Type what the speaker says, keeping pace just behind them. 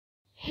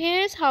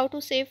Here's how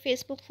to save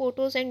Facebook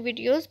photos and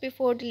videos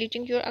before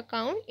deleting your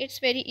account. It's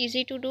very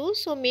easy to do,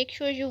 so make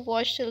sure you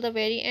watch till the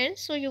very end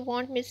so you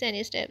won't miss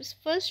any steps.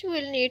 First, you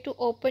will need to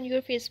open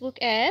your Facebook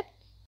app.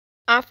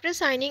 After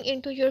signing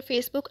into your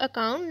Facebook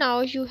account,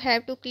 now you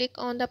have to click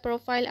on the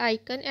profile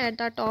icon at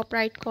the top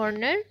right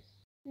corner.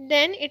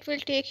 Then it will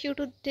take you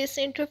to this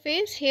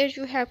interface. Here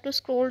you have to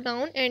scroll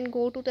down and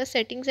go to the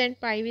settings and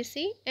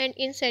privacy, and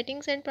in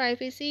settings and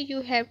privacy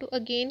you have to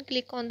again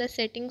click on the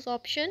settings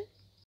option.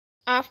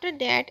 After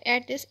that,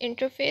 at this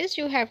interface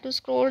you have to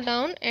scroll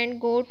down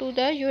and go to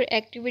the your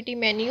activity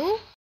menu.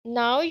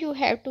 Now you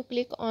have to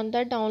click on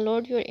the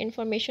download your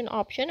information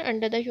option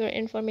under the your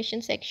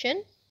information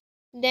section.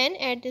 Then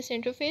at this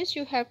interface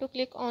you have to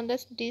click on the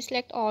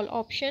deselect all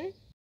option.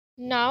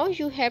 Now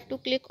you have to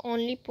click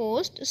only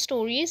post,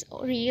 stories,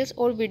 reels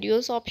or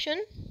videos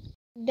option.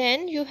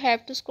 Then you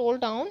have to scroll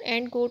down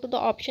and go to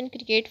the option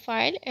create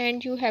file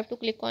and you have to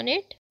click on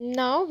it.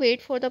 Now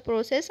wait for the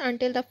process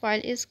until the file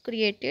is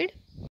created.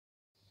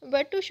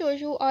 But to show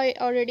you, I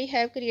already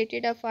have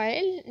created a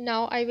file.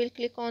 Now I will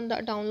click on the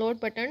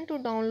download button to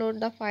download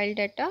the file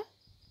data.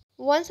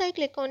 Once I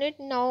click on it,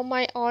 now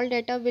my all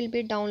data will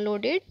be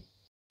downloaded.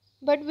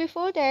 But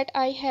before that,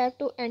 I have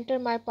to enter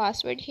my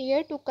password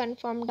here to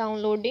confirm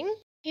downloading.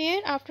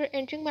 Here, after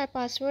entering my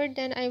password,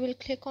 then I will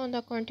click on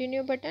the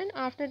continue button.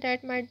 After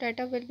that, my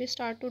data will be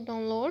start to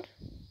download.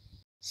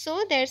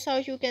 So that's how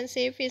you can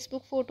save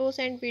Facebook photos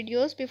and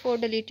videos before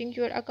deleting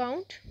your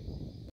account.